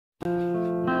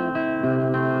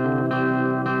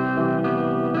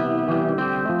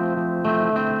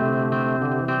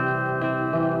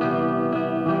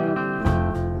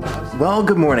Well,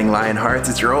 good morning, Lionhearts.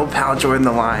 It's your old pal Jordan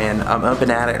the Lion. I'm up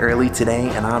and at it early today,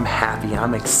 and I'm happy.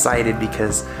 I'm excited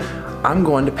because I'm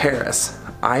going to Paris.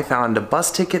 I found a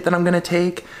bus ticket that I'm gonna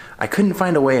take. I couldn't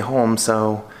find a way home,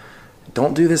 so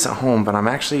don't do this at home, but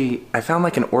I found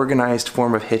like an organized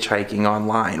form of hitchhiking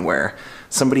online where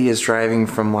somebody is driving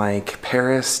from like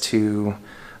Paris to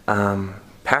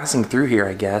passing through here,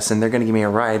 I guess, and they're gonna give me a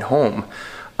ride home.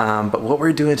 But what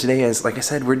we're doing today is, like I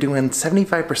said, we're doing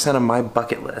 75% of my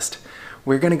bucket list.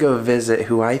 We're gonna go visit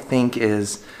who I think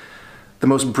is the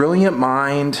most brilliant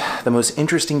mind, the most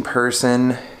interesting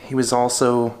person. He was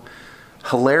also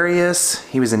hilarious,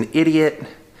 he was an idiot,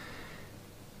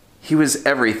 he was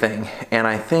everything. And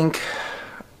I think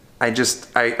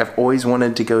I've always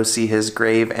wanted to go see his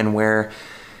grave and where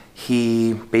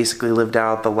he basically lived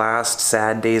out the last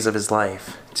sad days of his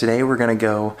life. Today we're gonna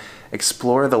go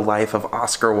explore the life of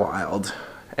Oscar Wilde.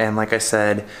 And like I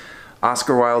said,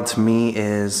 Oscar Wilde to me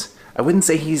is, I wouldn't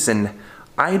say he's an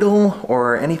idol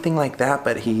or anything like that,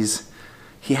 but he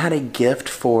had a gift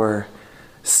for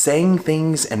saying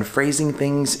things and phrasing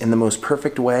things in the most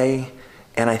perfect way.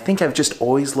 And I think I've just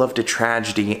always loved a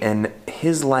tragedy, and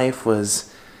his life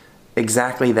was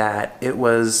exactly that. It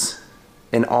was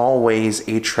in all ways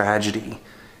a tragedy,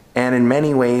 and in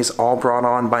many ways all brought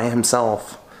on by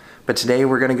himself. But today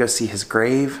we're gonna go see his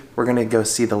grave, we're gonna go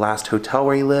see the last hotel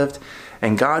where he lived,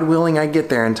 and God willing I get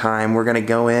there in time, we're gonna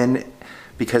go in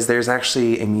because there's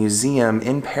actually a museum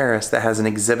in Paris that has an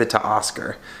exhibit to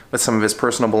Oscar with some of his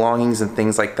personal belongings and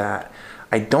things like that.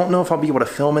 I don't know if I'll be able to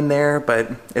film in there, but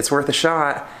it's worth a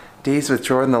shot. Daze with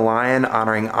Jordan the Lion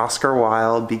honoring Oscar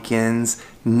Wilde begins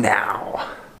now.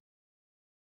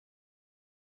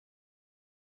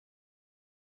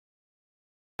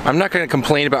 I'm not going to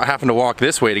complain about having to walk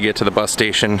this way to get to the bus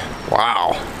station.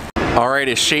 Wow. Alright,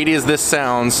 as shady as this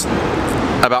sounds,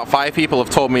 about 5 people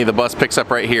have told me the bus picks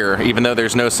up right here, even though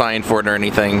there's no sign for it or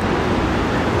anything.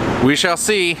 We shall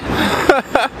see.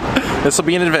 This will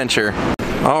be an adventure.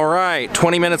 Alright,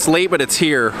 20 minutes late, but it's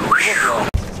here. Whew.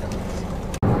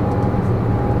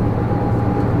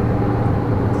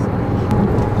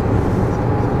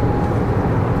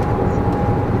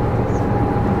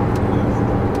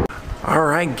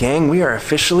 Alright gang, we are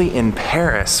officially in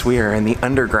Paris. We are in the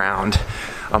underground.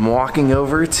 I'm walking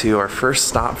over to our first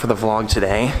stop for the vlog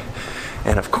today.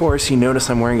 And of course, you notice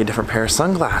I'm wearing a different pair of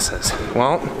sunglasses.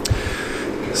 Well,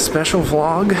 special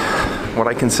vlog, what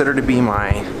I consider to be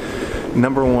my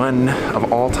 #1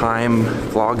 of all time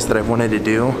vlogs that I've wanted to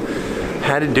do.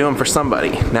 Had to do them for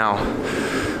somebody. Now,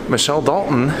 Michelle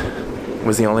Dalton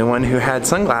was the only one who had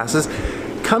sunglasses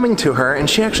coming to her, and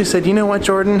she actually said, you know what,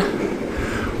 Jordan?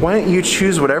 Why don't you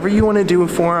choose whatever you want to do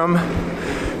for them,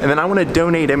 and then I want to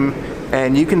donate them,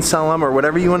 and you can sell them or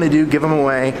whatever you want to do, give them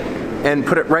away, and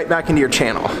put it right back into your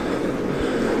channel.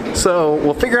 So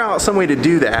we'll figure out some way to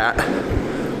do that,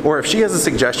 or if she has a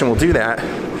suggestion, we'll do that.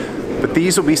 But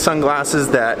these will be sunglasses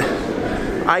that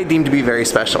I deem to be very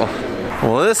special.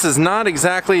 Well, this is not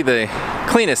exactly the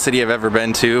cleanest city I've ever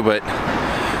been to, but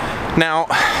now,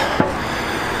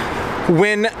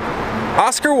 when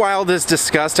Oscar Wilde is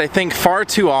discussed, I think far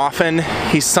too often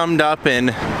he's summed up in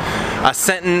a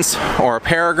sentence or a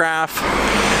paragraph.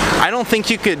 I don't think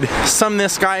you could sum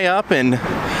this guy up in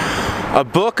a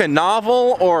book, a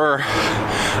novel, or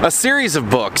a series of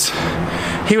books.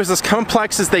 He was as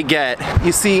complex as they get.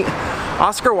 You see,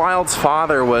 Oscar Wilde's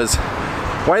father was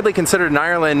widely considered in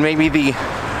Ireland maybe the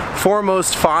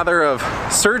foremost father of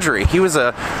surgery. He was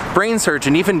a brain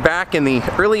surgeon even back in the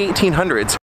early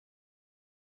 1800s.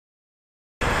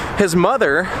 His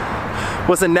mother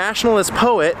was a nationalist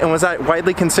poet and was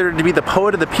widely considered to be the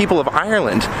poet of the people of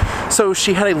Ireland. So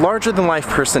she had a larger-than-life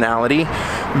personality,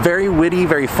 very witty,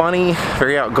 very funny,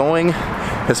 very outgoing.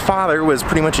 His father was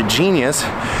pretty much a genius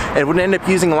and would end up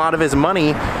using a lot of his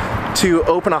money to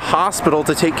open a hospital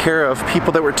to take care of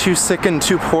people that were too sick and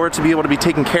too poor to be able to be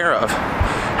taken care of.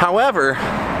 However,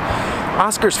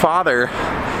 Oscar's father,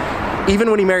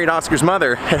 even when he married Oscar's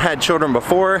mother, had children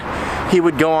before. He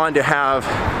would go on to have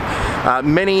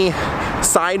many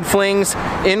side flings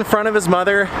in front of his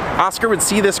mother. Oscar would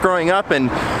see this growing up and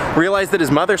realize that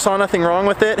his mother saw nothing wrong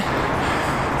with it.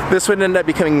 This would end up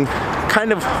becoming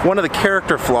kind of one of the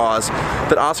character flaws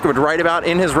that Oscar would write about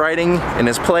in his writing, in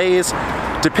his plays,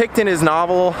 depict in his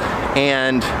novel,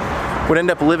 and would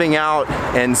end up living out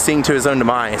and seeing to his own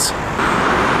demise.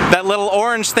 That little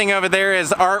orange thing over there is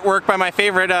artwork by my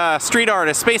favorite street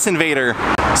artist, Space Invader.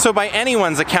 So by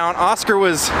anyone's account, Oscar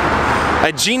was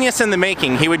a genius in the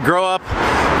making. He would grow up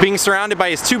being surrounded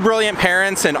by his 2 brilliant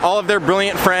parents and all of their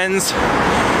brilliant friends.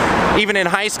 Even in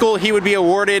high school, he would be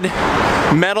awarded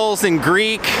medals in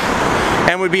Greek,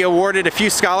 and would be awarded a few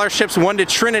scholarships, one to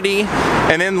Trinity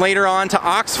and then later on to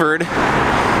Oxford,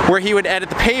 where he would edit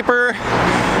the paper.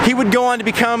 He would go on to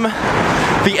become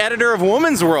the editor of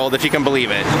Woman's World, if you can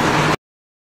believe it.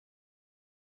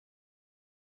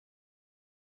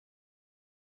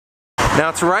 Now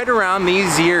it's right around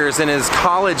these years in his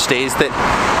college days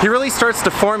that he really starts to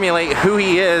formulate who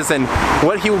he is and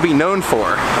what he will be known for.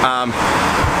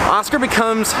 Oscar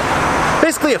becomes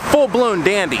basically a full-blown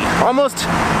dandy. Almost,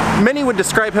 many would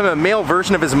describe him a male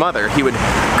version of his mother. He would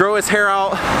grow his hair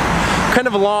out kind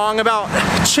of long, about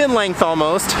chin length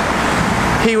almost.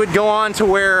 He would go on to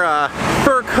wear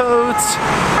fur coats,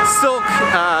 silk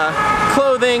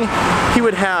clothing. He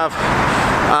would have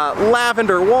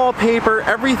lavender wallpaper.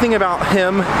 Everything about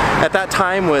him at that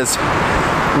time was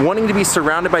wanting to be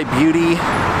surrounded by beauty.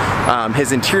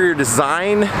 His interior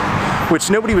design, which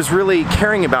nobody was really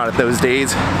caring about at those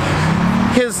days.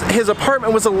 His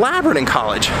apartment was elaborate in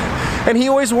college, and he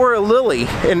always wore a lily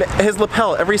in his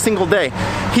lapel every single day.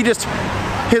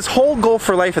 His whole goal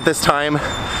for life at this time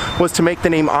was to make the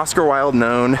name Oscar Wilde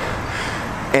known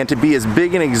and to be as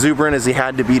big and exuberant as he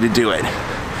had to be to do it.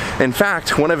 In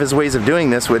fact, one of his ways of doing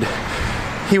this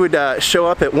he would show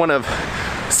up at one of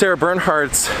Sarah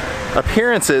Bernhardt's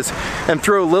appearances and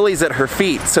throw lilies at her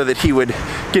feet so that he would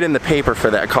get in the paper for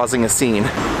that, causing a scene.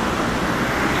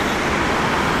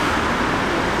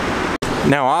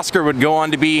 Now Oscar would go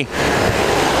on to be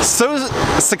so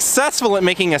successful at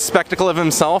making a spectacle of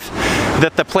himself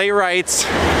that the playwrights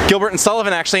Gilbert and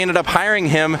Sullivan actually ended up hiring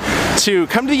him to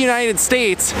come to the United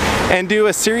States and do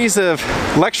a series of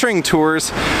lecturing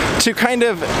tours to kind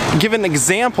of give an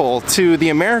example to the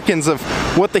Americans of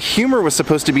what the humor was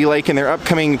supposed to be like in their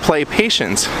upcoming play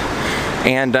Patience.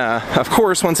 And of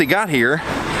course, once he got here,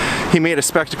 he made a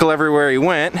spectacle everywhere he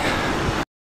went.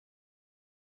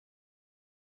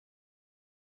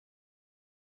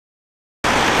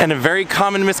 And a very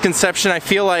common misconception I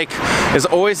feel like is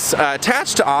always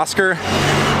attached to Oscar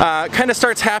kind of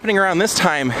starts happening around this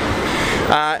time.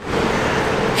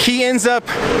 He ends up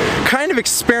kind of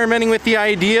experimenting with the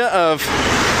idea of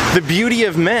the beauty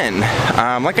of men.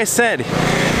 Like I said,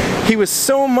 he was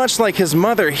so much like his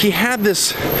mother. He had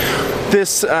this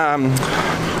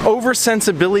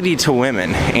oversensibility to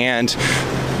women, and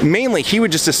mainly he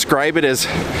would just describe it as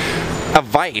a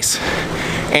vice.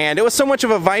 And it was so much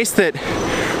of a vice that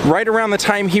right around the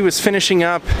time he was finishing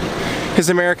up his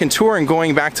American tour and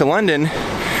going back to London,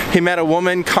 he met a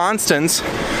woman, Constance,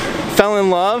 fell in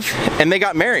love, and they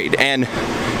got married. And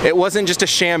it wasn't just a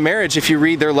sham marriage. If you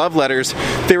read their love letters,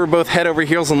 they were both head over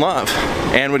heels in love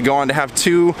and would go on to have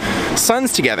 2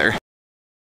 sons together.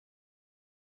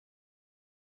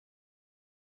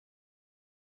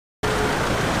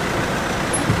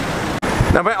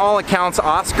 Now, by all accounts,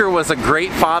 Oscar was a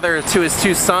great father to his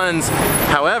 2 sons.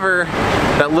 However,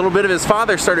 that little bit of his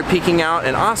father started peeking out,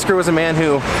 and Oscar was a man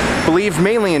who believed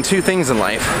mainly in 2 things in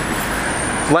life.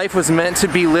 Life was meant to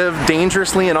be lived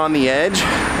dangerously and on the edge,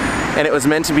 and it was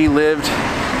meant to be lived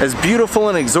as beautiful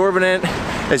and exorbitant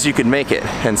as you could make it.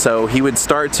 And so he would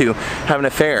start to have an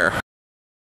affair.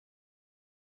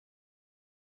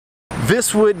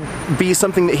 This would be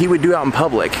something that he would do out in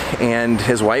public, and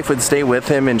his wife would stay with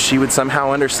him and she would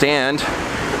somehow understand.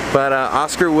 But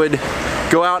Oscar would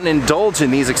go out and indulge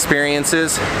in these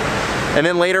experiences and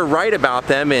then later write about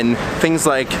them in things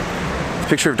like The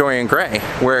Picture of Dorian Gray,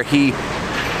 where he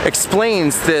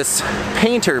explains this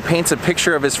painter paints a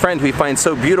picture of his friend who he finds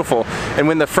so beautiful, and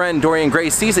when the friend Dorian Gray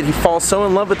sees it, he falls so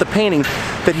in love with the painting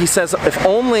that he says, if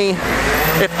only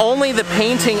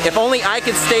I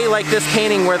could stay like this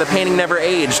painting where the painting never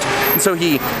aged. And so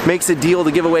he makes a deal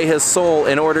to give away his soul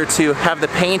in order to have the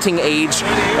painting age,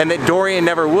 and that Dorian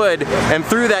never would, and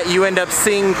through that you end up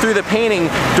seeing through the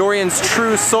painting Dorian's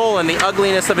true soul and the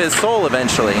ugliness of his soul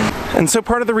eventually. And so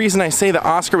part of the reason I say that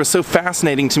Oscar was so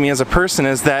fascinating to me as a person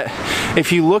is that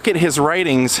if you look at his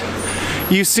writings,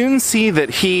 you soon see that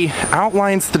he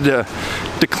outlines the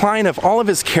decline of all of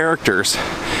his characters,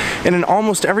 and in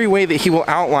almost every way that he will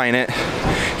outline it,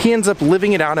 he ends up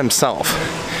living it out himself.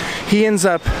 He ends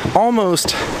up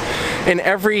almost in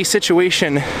every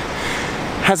situation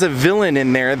has a villain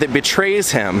in there that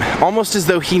betrays him, almost as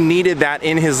though he needed that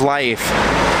in his life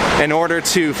in order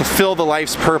to fulfill the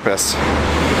life's purpose.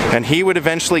 And he would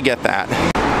eventually get that.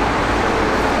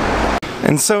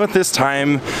 And so at this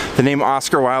time, the name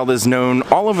Oscar Wilde is known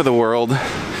all over the world.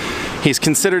 He's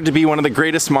considered to be one of the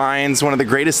greatest minds, one of the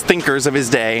greatest thinkers of his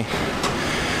day.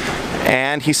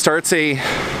 And he starts a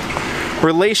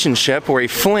relationship, or a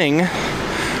fling,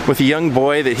 with a young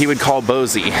boy that he would call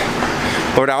Bosie,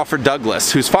 Lord Alfred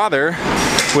Douglas, whose father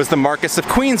was the Marquess of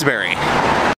Queensberry.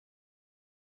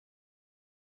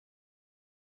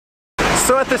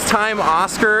 So at this time,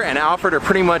 Oscar and Alfred are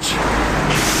pretty much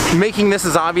making this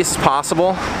as obvious as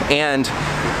possible, and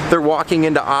they're walking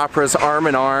into operas arm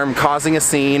in arm, causing a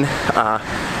scene,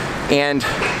 and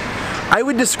I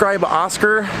would describe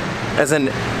Oscar as an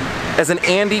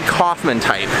Andy Kaufman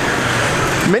type.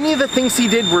 Many of the things he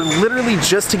did were literally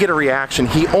just to get a reaction.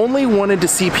 He only wanted to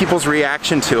see people's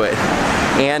reaction to it,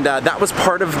 and that was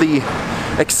part of the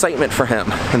excitement for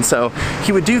him. And so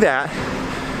he would do that,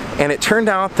 and it turned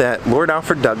out that Lord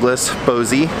Alfred Douglas,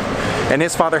 Bosie, and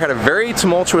his father had a very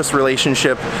tumultuous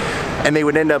relationship, and they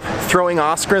would end up throwing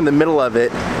Oscar in the middle of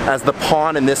it as the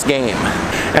pawn in this game.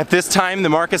 At this time, the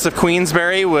Marquess of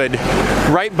Queensberry would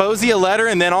write Bosie a letter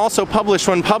and then also publish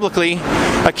one publicly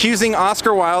accusing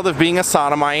Oscar Wilde of being a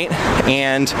sodomite,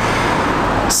 and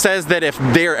says that if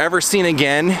they are ever seen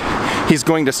again, he's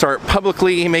going to start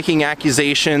publicly making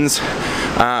accusations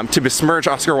to besmirch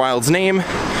Oscar Wilde's name.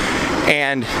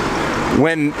 And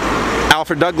when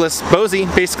Alfred Douglas Bosie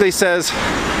basically says,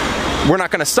 "We're not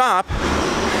going to stop,"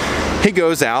 he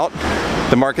goes out,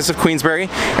 the Marquess of Queensberry,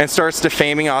 and starts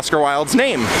defaming Oscar Wilde's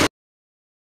name.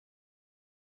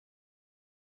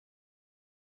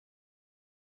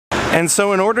 And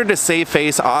so in order to save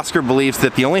face, Oscar believes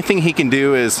that the only thing he can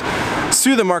do is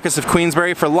sue the Marquess of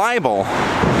Queensberry for libel.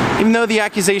 Even though the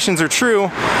accusations are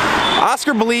true,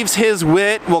 Oscar believes his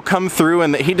wit will come through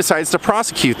and that he decides to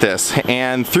prosecute this.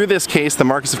 And through this case, the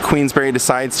Marquess of Queensberry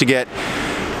decides to get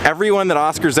everyone that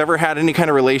Oscar's ever had any kind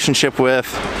of relationship with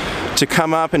to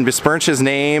come up and besmirch his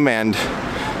name, and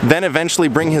then eventually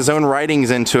bring his own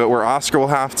writings into it, where Oscar will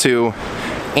have to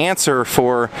answer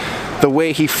for the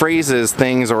way he phrases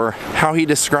things or how he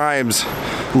describes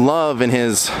love in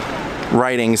his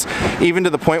writings, even to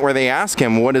the point where they ask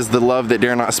him, what is the love that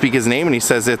dare not speak his name? And he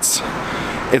says it's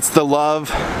the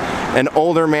love an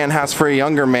older man has for a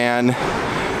younger man,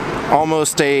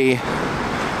 almost a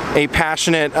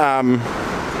passionate, how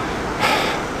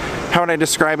would I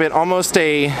describe it? Almost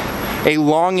a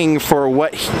longing for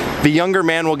what the younger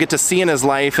man will get to see in his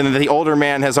life and that the older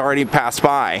man has already passed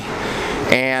by.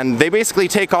 And they basically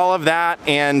take all of that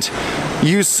and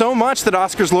use so much that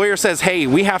Oscar's lawyer says, hey,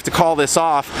 we have to call this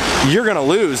off, you're gonna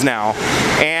lose now.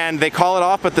 And they call it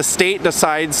off, but the state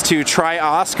decides to try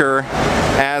Oscar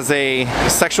as a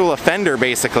sexual offender,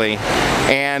 basically.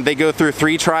 And they go through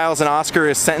 3 trials, and Oscar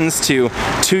is sentenced to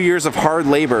 2 years of hard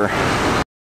labor.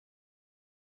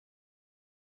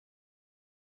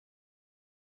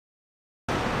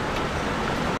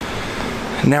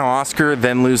 Now Oscar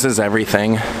then loses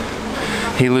everything.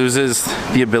 He loses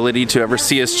the ability to ever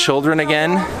see his children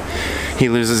again. He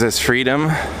loses his freedom.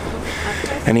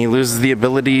 And he loses the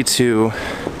ability to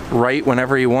write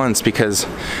whenever he wants, because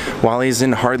while he's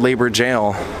in hard labor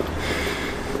jail,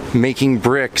 making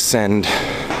bricks and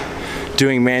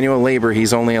doing manual labor,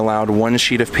 he's only allowed 1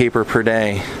 sheet of paper per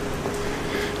day,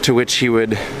 to which he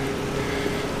would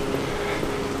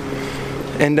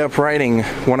end up writing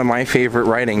one of my favorite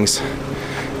writings.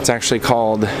 It's actually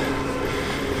called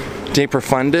De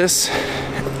Profundis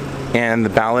and the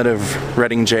Ballad of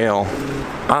Reading Jail.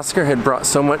 Oscar had brought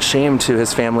so much shame to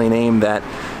his family name that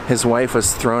his wife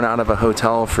was thrown out of a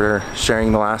hotel for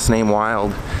sharing the last name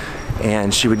Wilde,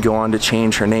 and she would go on to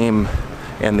change her name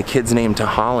and the kid's name to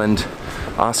Holland.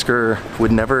 Oscar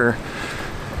would never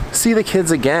see the kids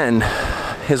again.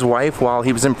 His wife, while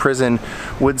he was in prison,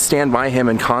 would stand by him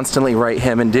and constantly write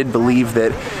him, and did believe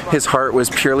that his heart was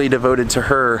purely devoted to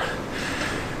her.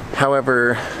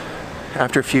 However,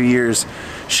 after a few years,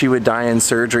 she would die in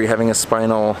surgery, having a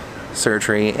spinal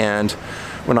surgery, and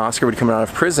when Oscar would come out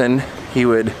of prison, he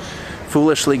would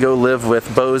foolishly go live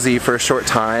with Bosie for a short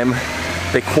time.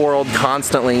 They quarreled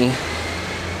constantly,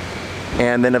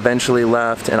 and then eventually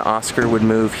left, and Oscar would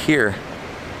move here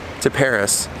to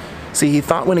Paris. See, he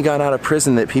thought when he got out of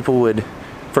prison that people would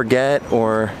forget,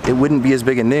 or it wouldn't be as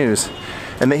big a news,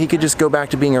 and that he could just go back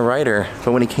to being a writer.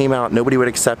 But when he came out, nobody would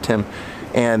accept him,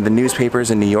 and the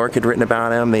newspapers in New York had written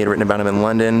about him, they had written about him in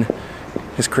London.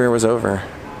 His career was over.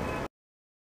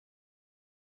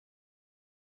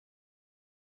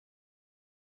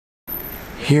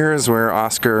 Here is where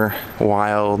Oscar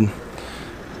Wilde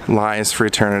lies for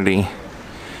eternity,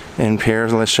 in Père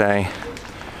Lachaise.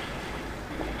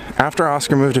 After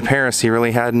Oscar moved to Paris, he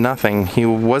really had nothing. He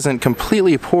wasn't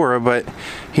completely poor, but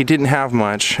he didn't have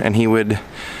much, and he would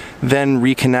then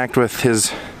reconnect with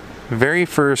his very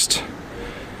first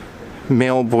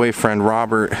male boyfriend,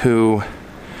 Robert, who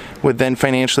would then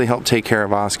financially help take care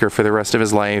of Oscar for the rest of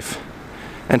his life.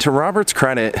 And to Robert's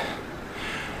credit,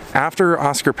 after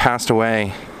Oscar passed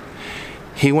away,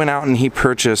 he went out and he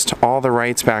purchased all the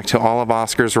rights back to all of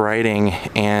Oscar's writing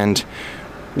and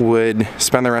would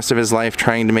spend the rest of his life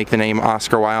trying to make the name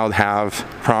Oscar Wilde have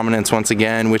prominence once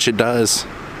again, which it does.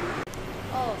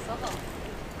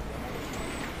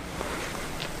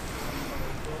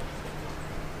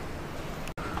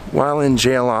 While in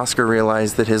jail, Oscar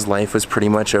realized that his life was pretty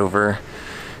much over.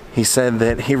 He said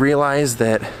that he realized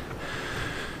that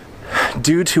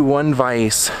due to one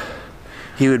vice,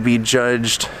 he would be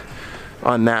judged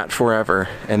on that forever,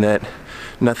 and that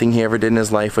nothing he ever did in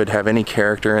his life would have any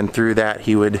character, and through that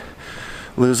he would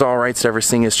lose all rights to ever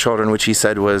seeing his children, which he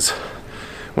said was,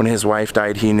 when his wife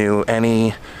died, he knew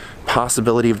any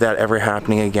possibility of that ever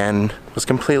happening again was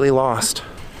completely lost.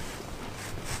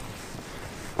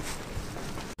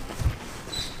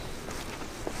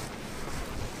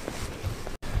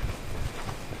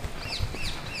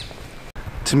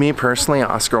 To me personally,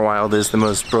 Oscar Wilde is the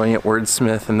most brilliant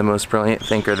wordsmith and the most brilliant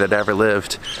thinker that ever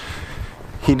lived.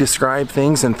 He described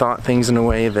things and thought things in a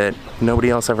way that nobody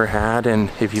else ever had, and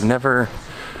if you've never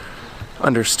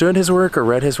understood his work or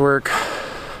read his work,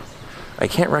 I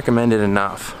can't recommend it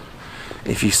enough.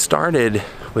 If you started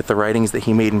with the writings that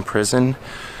he made in prison,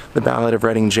 The Ballad of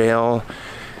Reading Jail,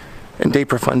 and De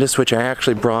Profundis, which I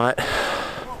actually brought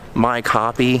my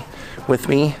copy with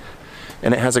me,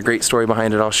 and it has a great story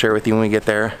behind it I'll share with you when we get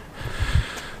there.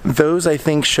 Those, I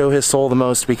think, show his soul the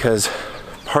most, because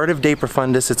part of De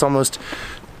Profundis, it's almost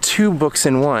two books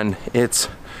in one. It's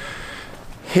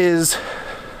his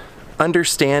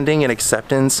understanding and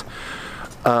acceptance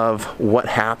of what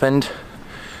happened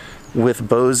with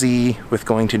Bosie, with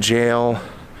going to jail,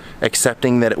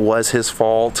 accepting that it was his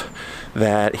fault,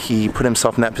 that he put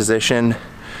himself in that position.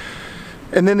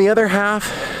 And then the other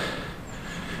half,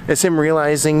 it's him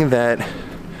realizing that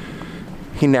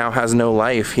he now has no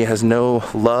life, he has no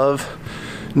love.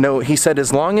 No, he said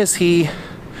as long as he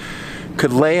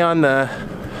could lay on the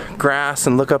grass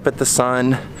and look up at the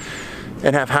sun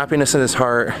and have happiness in his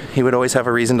heart, he would always have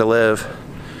a reason to live.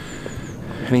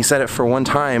 And he said it for one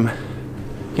time,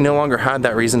 he no longer had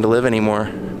that reason to live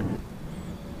anymore.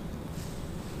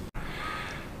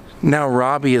 Now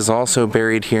Robbie is also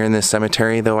buried here in this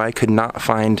cemetery, though I could not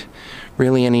find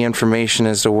really any information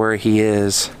as to where he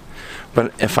is.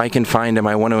 But if I can find him,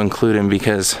 I want to include him,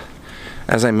 because,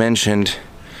 as I mentioned,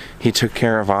 he took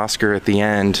care of Oscar at the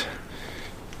end.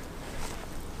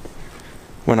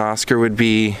 When Oscar would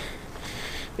be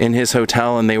in his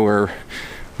hotel and they were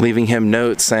leaving him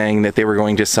notes saying that they were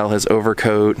going to sell his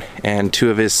overcoat and 2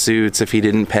 of his suits if he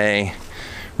didn't pay,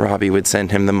 Robbie would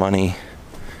send him the money.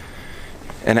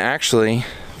 And actually,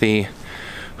 the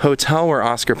hotel where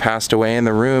Oscar passed away and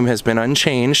the room has been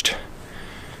unchanged.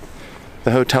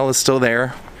 The hotel is still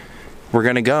there. We're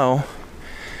gonna go.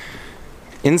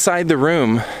 Inside the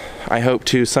room, I hope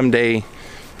to someday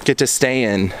get to stay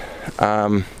in.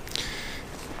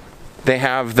 They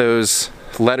have those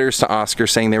letters to Oscar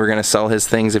saying they were gonna sell his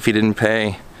things if he didn't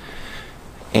pay.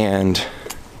 And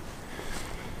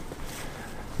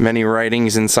many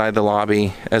writings inside the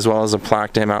lobby, as well as a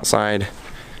plaque to him outside.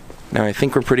 Now I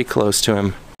think we're pretty close to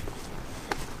him.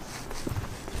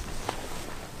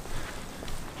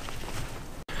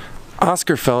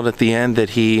 Oscar felt at the end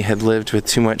that he had lived with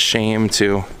too much shame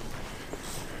to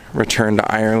return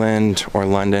to Ireland or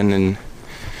London, and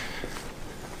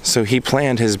so he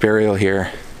planned his burial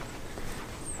here.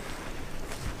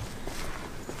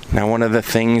 Now one of the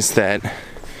things that,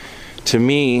 to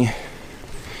me,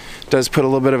 does put a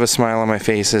little bit of a smile on my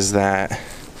face is that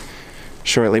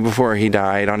shortly before he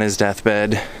died on his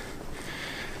deathbed,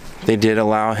 they did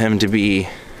allow him to be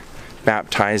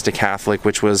baptized a Catholic,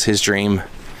 which was his dream,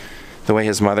 the way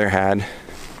his mother had.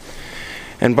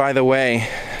 And by the way,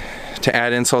 to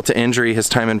add insult to injury, his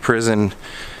time in prison,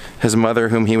 his mother,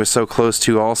 whom he was so close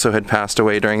to, also had passed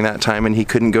away during that time, and he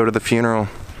couldn't go to the funeral.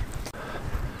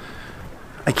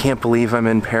 I can't believe I'm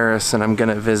in Paris and I'm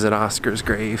gonna visit Oscar's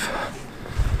grave.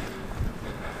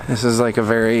 This is like a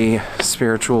very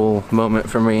spiritual moment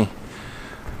for me.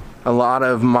 A lot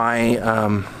of my,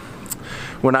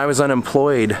 when I was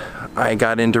unemployed, I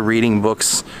got into reading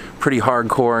books pretty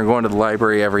hardcore and going to the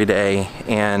library every day,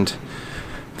 and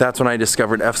that's when I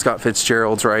discovered F. Scott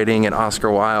Fitzgerald's writing and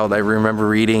Oscar Wilde. I remember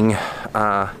reading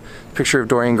Picture of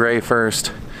Dorian Gray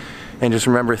first, and just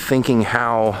remember thinking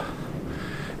how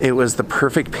it was the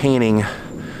perfect painting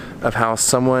of how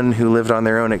someone who lived on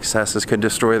their own excesses could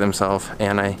destroy themselves,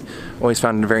 and I always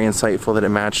found it very insightful that it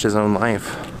matched his own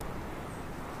life.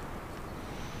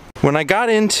 When I got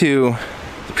into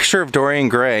the Picture of Dorian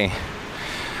Gray,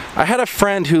 I had a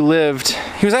friend who lived,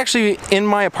 he was actually in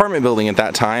my apartment building at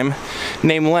that time,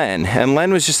 named Len. And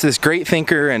Len was just this great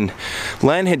thinker, and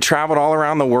Len had traveled all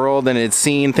around the world and had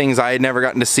seen things I had never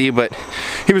gotten to see, but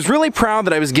He was really proud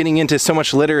that I was getting into so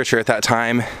much literature at that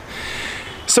time.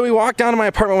 So he walked down to my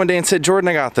apartment one day and said, "Jordan,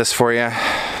 I got this for you.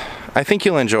 I think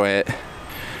you'll enjoy it."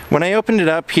 When I opened it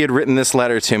up, he had written this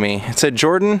letter to me. It said,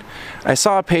 "Jordan, I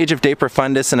saw a page of De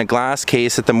Profundis in a glass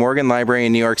case at the Morgan Library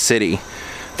in New York City.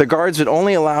 The guards would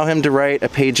only allow him to write a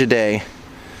page a day.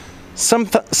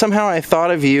 Somehow I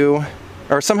thought of you,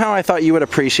 or somehow I thought you would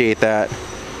appreciate that.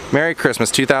 Merry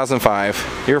Christmas, 2005.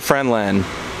 Your friend Len."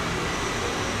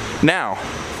 Now,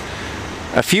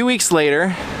 a few weeks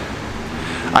later,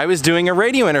 I was doing a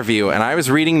radio interview and I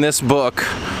was reading this book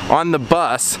on the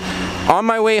bus on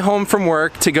my way home from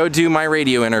work to go do my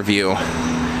radio interview.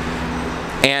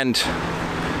 And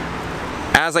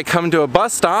as I come to a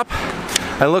bus stop,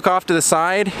 I look off to the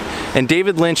side and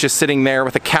David Lynch is sitting there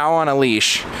with a cow on a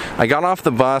leash. I got off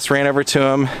the bus, ran over to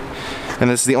him, and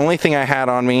this is the only thing I had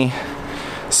on me,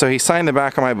 so he signed the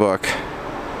back of my book.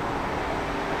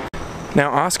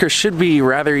 Now, Oscar should be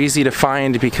rather easy to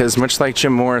find because much like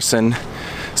Jim Morrison,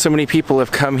 so many people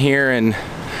have come here and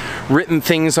written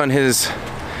things on his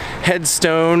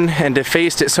headstone and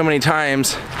defaced it so many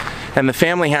times, and the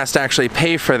family has to actually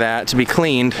pay for that to be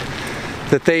cleaned,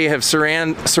 that they have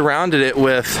surrounded it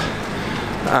with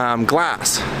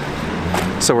glass.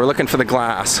 So we're looking for the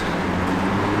glass.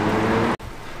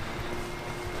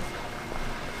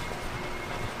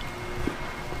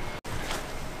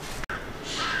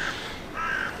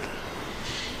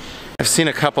 I've seen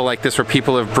a couple like this where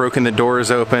people have broken the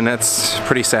doors open. That's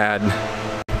pretty sad.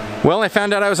 Well, I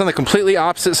found out I was on the completely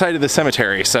opposite side of the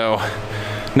cemetery, so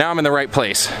now I'm in the right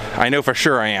place. I know for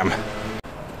sure I am.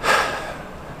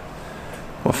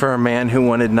 Well, for a man who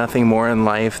wanted nothing more in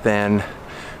life than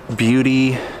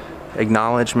beauty,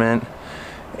 acknowledgement,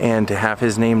 and to have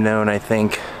his name known, I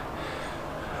think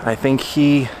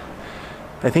he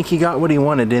got what he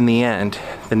wanted in the end.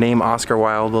 The name Oscar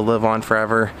Wilde will live on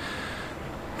forever.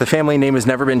 The family name has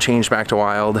never been changed back to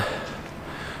Wilde,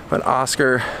 but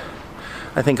Oscar,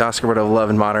 I think Oscar would have loved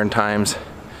in modern times.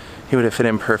 He would have fit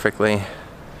in perfectly.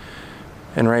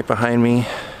 And right behind me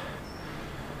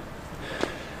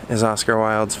is Oscar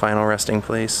Wilde's final resting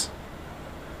place.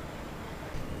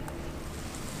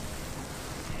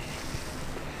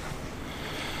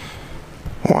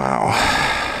 Wow.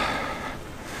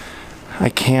 I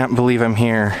can't believe I'm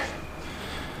here.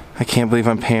 I can't believe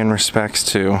I'm paying respects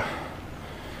to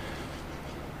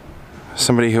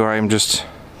somebody who I'm just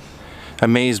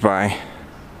amazed by.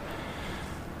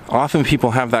 Often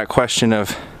people have that question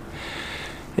of,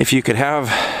 if you could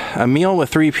have a meal with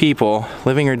 3 people,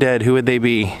 living or dead, who would they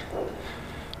be?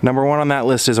 Number 1 on that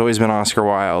list has always been Oscar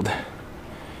Wilde.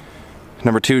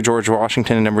 Number 2, George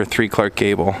Washington, and number 3, Clark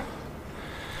Gable.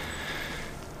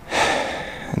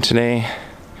 And today,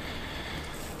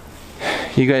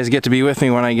 you guys get to be with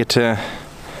me when I get to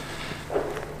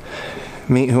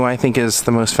meet who I think is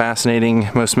the most fascinating,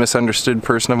 most misunderstood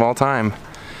person of all time.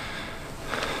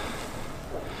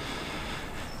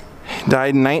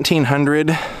 Died in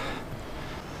 1900.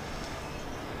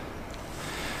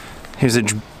 He was a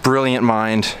brilliant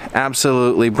mind,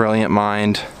 absolutely brilliant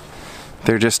mind.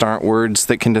 There just aren't words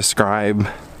that can describe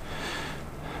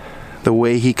the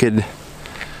way he could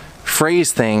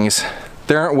phrase things.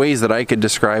 There aren't ways that I could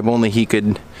describe, only he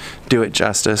could do it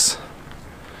justice.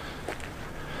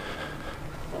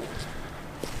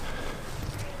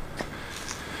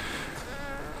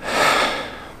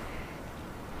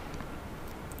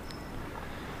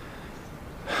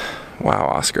 Wow,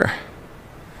 Oscar.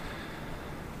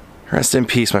 Rest in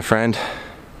peace, my friend.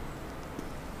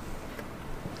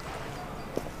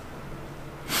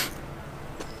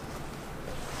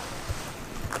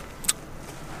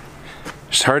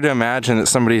 It's hard to imagine that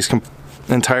somebody's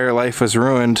entire life was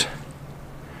ruined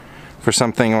for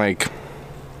something like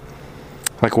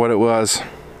what it was.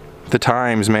 The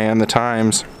times, man, the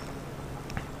times.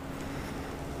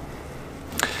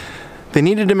 They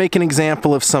needed to make an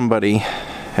example of somebody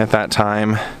at that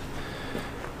time,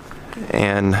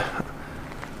 and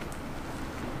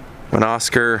when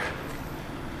Oscar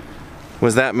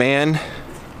was that man,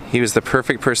 he was the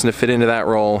perfect person to fit into that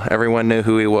role. Everyone knew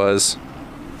who he was.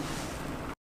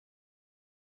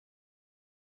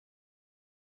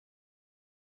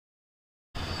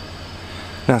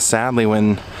 Now sadly,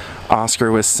 when Oscar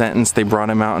was sentenced, they brought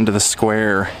him out into the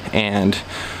square and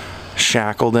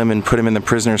shackled him and put him in the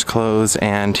prisoner's clothes,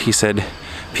 and he said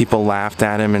people laughed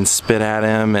at him and spit at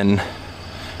him and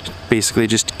basically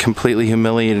just completely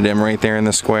humiliated him right there in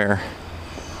the square.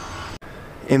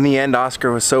 In the end,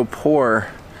 Oscar was so poor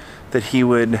that he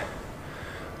would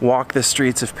walk the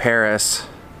streets of Paris,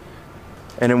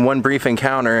 and in one brief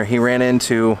encounter he ran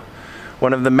into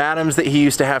one of the madams that he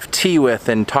used to have tea with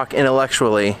and talk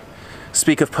intellectually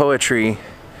speak of poetry.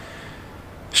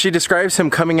 She describes him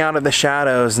coming out of the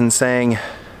shadows and saying,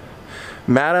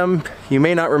 "Madam, you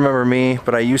may not remember me,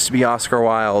 but I used to be Oscar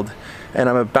Wilde, and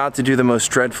I'm about to do the most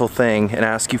dreadful thing and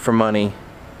ask you for money."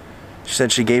 She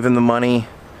said she gave him the money,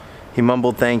 he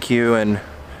mumbled thank you, and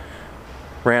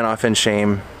ran off in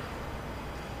shame.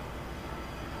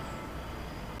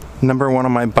 Number one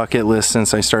on my bucket list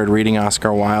since I started reading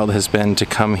Oscar Wilde has been to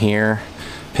come here,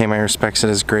 pay my respects at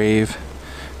his grave,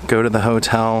 go to the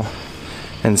hotel,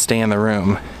 and stay in the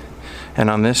room. And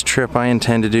on this trip I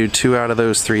intend to do 2 out of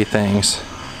those 3 things.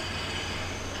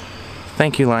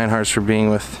 Thank you, Lionhearts, for being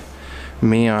with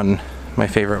me on my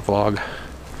favorite vlog.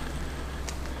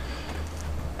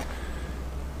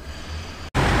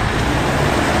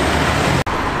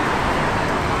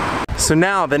 So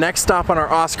now the next stop on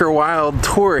our Oscar Wilde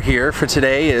tour here for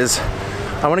today is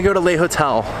I want to go to Le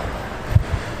Hotel.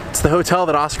 It's the hotel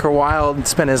that Oscar Wilde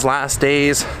spent his last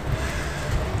days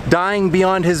dying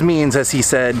beyond his means, as he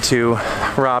said to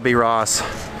Robbie Ross.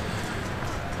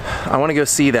 I want to go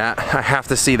see that. I have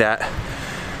to see that.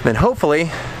 Then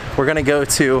hopefully we're going to go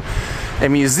to a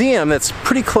museum that's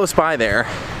pretty close by there.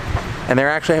 And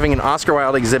they're actually having an Oscar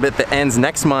Wilde exhibit that ends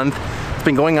next month. It's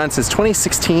been going on since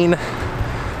 2016.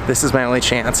 This is my only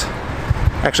chance.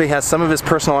 Actually has some of his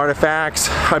personal artifacts.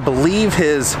 I believe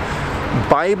his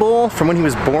Bible from when he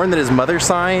was born that his mother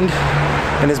signed,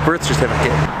 and his birth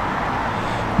certificate.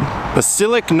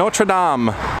 Basilique Notre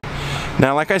Dame.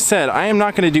 Now, like I said, I am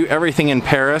not going to do everything in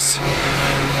Paris.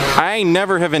 I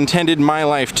never have intended my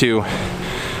life to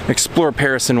explore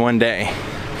Paris in one day.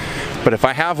 But if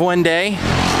I have one day,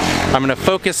 I'm going to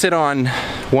focus it on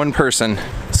one person.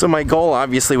 So my goal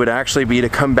obviously would actually be to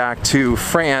come back to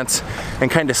France and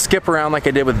kind of skip around like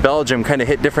I did with Belgium, kind of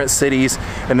hit different cities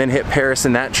and then hit Paris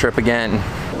in that trip again.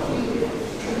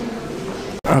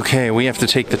 Okay, we have to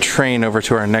take the train over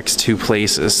to our next 2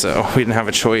 places, so we didn't have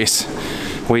a choice.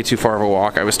 Way too far of a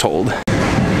walk, I was told.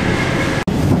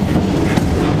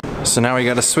 So now we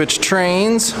gotta switch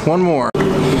trains. One more.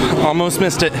 Almost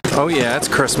missed it. Oh yeah, it's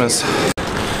Christmas.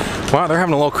 Wow, they're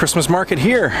having a little Christmas market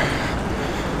here.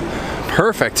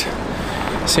 Perfect.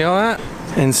 See all that?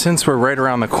 And since we're right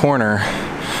around the corner,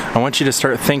 I want you to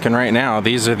start thinking right now,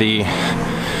 these are the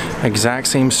exact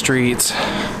same streets,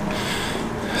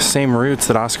 same routes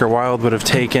that Oscar Wilde would have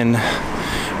taken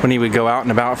when he would go out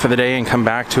and about for the day and come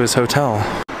back to his hotel.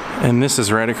 And this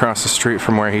is right across the street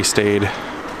from where he stayed.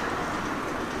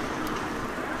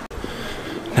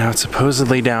 Now it's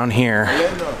supposedly down here.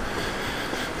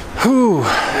 Whew,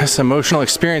 that's an emotional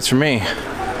experience for me.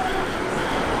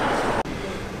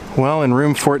 Well, in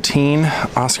room 14,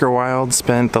 Oscar Wilde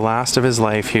spent the last of his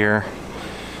life here.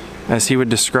 As he would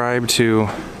describe to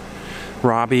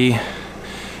Robbie,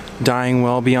 dying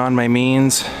well beyond my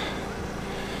means.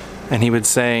 And he would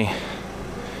say,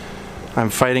 "I'm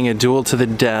fighting a duel to the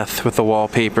death with the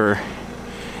wallpaper.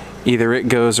 Either it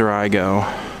goes or I go."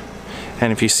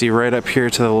 And if you see right up here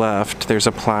to the left, there's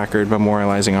a placard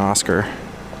memorializing Oscar.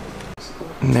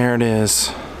 And there it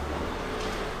is.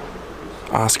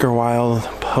 Oscar Wilde,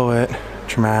 poet,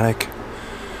 dramatic,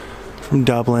 from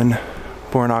Dublin,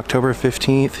 born October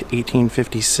 15th,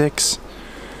 1856.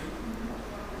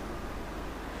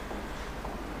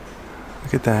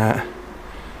 Look at that.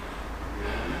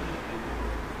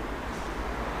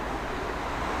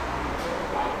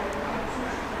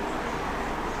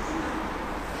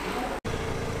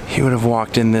 He would have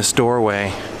walked in this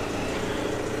doorway.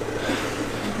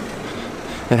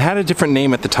 It had a different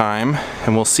name at the time,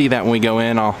 and we'll see that when we go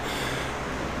in. I'll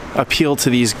appeal to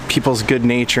these people's good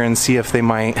nature and see if they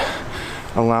might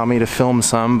allow me to film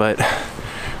some, but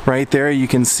right there you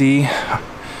can see it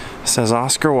says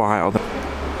Oscar Wilde.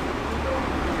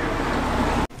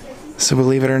 So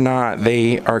believe it or not,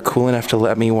 they are cool enough to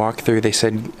let me walk through. They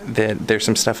said that there's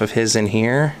some stuff of his in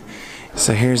here.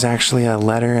 So here's actually a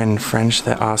letter in French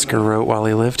that Oscar wrote while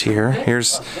he lived here.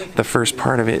 Here's the first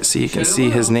part of it, so you can see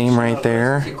his name right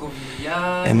there.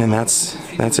 And then that's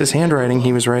his handwriting.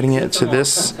 He was writing it to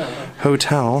this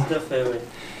hotel.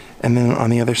 And then on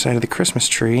the other side of the Christmas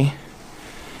tree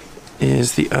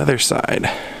is the other side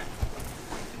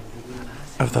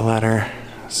of the letter.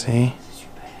 See?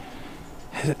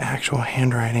 His actual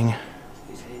handwriting.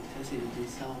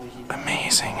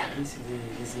 Amazing.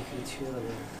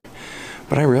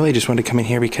 But I really just wanted to come in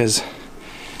here because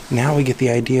now we get the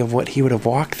idea of what he would have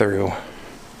walked through.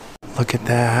 Look at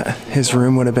that. His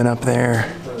room would have been up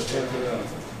there.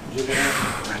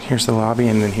 Here's the lobby,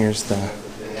 and then here's the...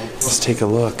 Let's take a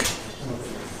look.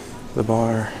 The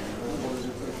bar.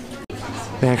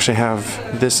 They actually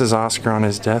have... This is Oscar on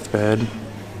his deathbed.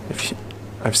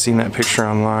 I've seen that picture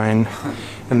online.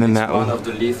 And then that one of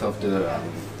the leaf of the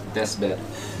deathbed.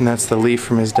 And that's the leaf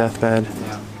from his deathbed.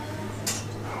 Yeah.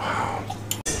 Wow.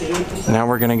 Now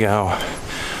we're gonna go.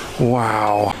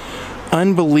 Wow.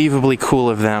 Unbelievably cool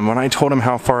of them. When I told them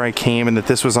how far I came and that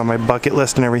this was on my bucket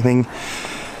list and everything,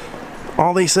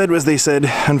 all they said was,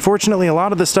 unfortunately a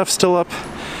lot of the stuff's still up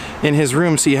in his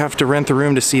room, so you have to rent the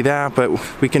room to see that, but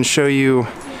we can show you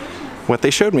what they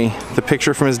showed me. The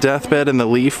picture from his deathbed and the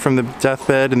leaf from the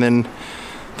deathbed, and then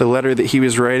the letter that he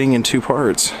was writing in 2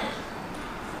 parts.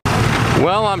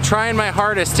 Well, I'm trying my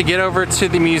hardest to get over to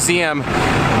the museum.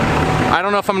 I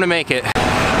don't know if I'm gonna make it.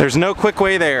 There's no quick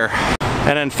way there.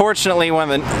 And unfortunately,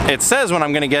 when it says when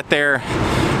I'm gonna get there,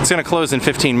 it's gonna close in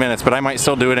 15 minutes, but I might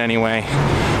still do it anyway.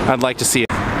 I'd like to see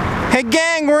it. Hey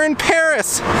gang, we're in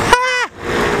Paris!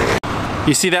 Ah!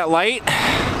 You see that light?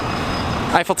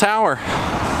 Eiffel Tower.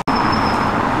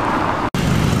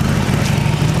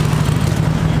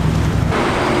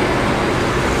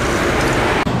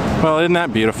 Well, isn't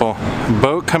that beautiful?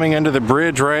 Boat coming under the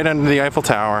bridge right under the Eiffel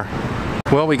Tower.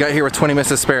 Well, we got here with 20 minutes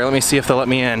to spare. Let me see if they'll let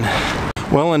me in.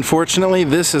 Well, unfortunately,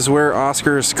 this is where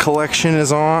Oscar's collection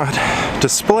is on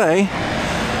display.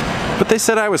 But they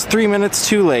said I was 3 minutes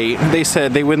too late. They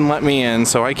said they wouldn't let me in,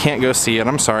 so I can't go see it.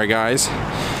 I'm sorry, guys.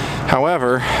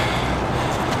 However,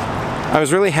 I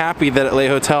was really happy that at Le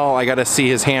Hotel I got to see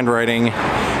his handwriting,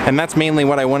 and that's mainly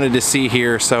what I wanted to see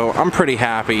here, so I'm pretty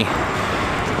happy.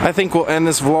 I think we'll end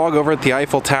this vlog over at the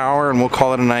Eiffel Tower and we'll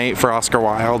call it a night for Oscar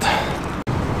Wilde.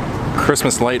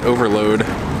 Christmas light overload.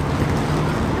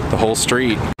 The whole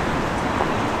street.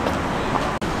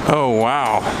 Oh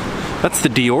wow, that's the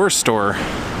Dior store.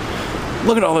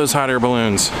 Look at all those hot air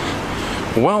balloons.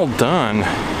 Well done.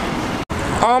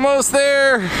 Almost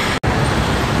there.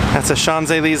 That's a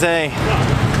Champs-Élysées.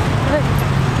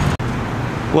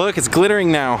 Look, it's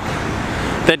glittering now.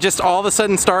 That just all of a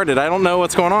sudden started. I don't know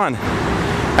what's going on.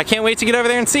 I can't wait to get over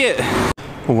there and see it.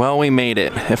 Well, we made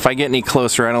it. If I get any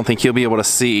closer, I don't think you'll be able to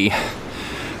see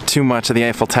too much of the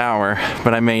Eiffel Tower,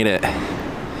 but I made it.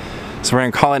 So we're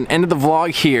gonna call it an end of the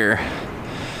vlog here.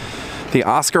 The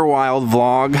Oscar Wilde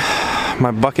vlog,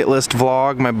 my bucket list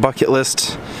vlog, my bucket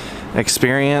list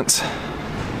experience.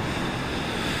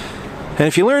 And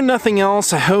if you learn nothing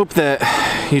else, I hope that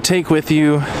you take with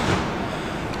you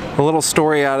a little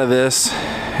story out of this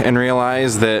and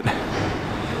realize that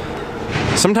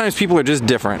sometimes people are just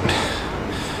different.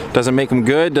 Doesn't make them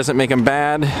good, doesn't make them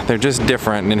bad, they're just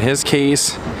different. In his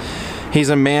case, he's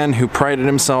a man who prided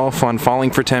himself on falling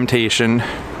for temptation,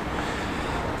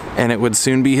 and it would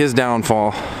soon be his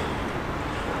downfall.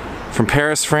 From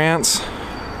Paris, France,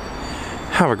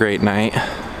 have a great night.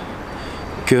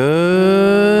 Goodbye.